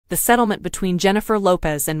The settlement between Jennifer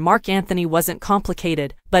Lopez and Marc Anthony wasn't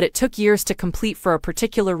complicated, but it took years to complete for a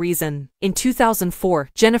particular reason. In 2004,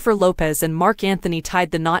 Jennifer Lopez and Marc Anthony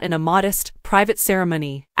tied the knot in a modest, private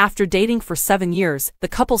ceremony. After dating for 7 years, the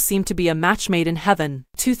couple seemed to be a match made in heaven.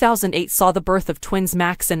 2008 saw the birth of twins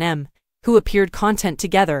Max and Em, who appeared content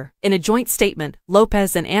together. In a joint statement,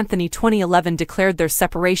 Lopez and Anthony 2011 declared their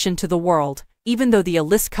separation to the world. Even though the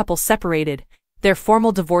A-list couple separated, their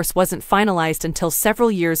formal divorce wasn't finalized until several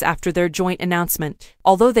years after their joint announcement.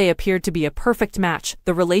 Although they appeared to be a perfect match,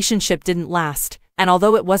 the relationship didn't last, and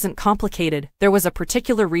although it wasn't complicated, there was a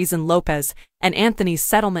particular reason Lopez and Anthony's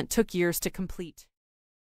settlement took years to complete.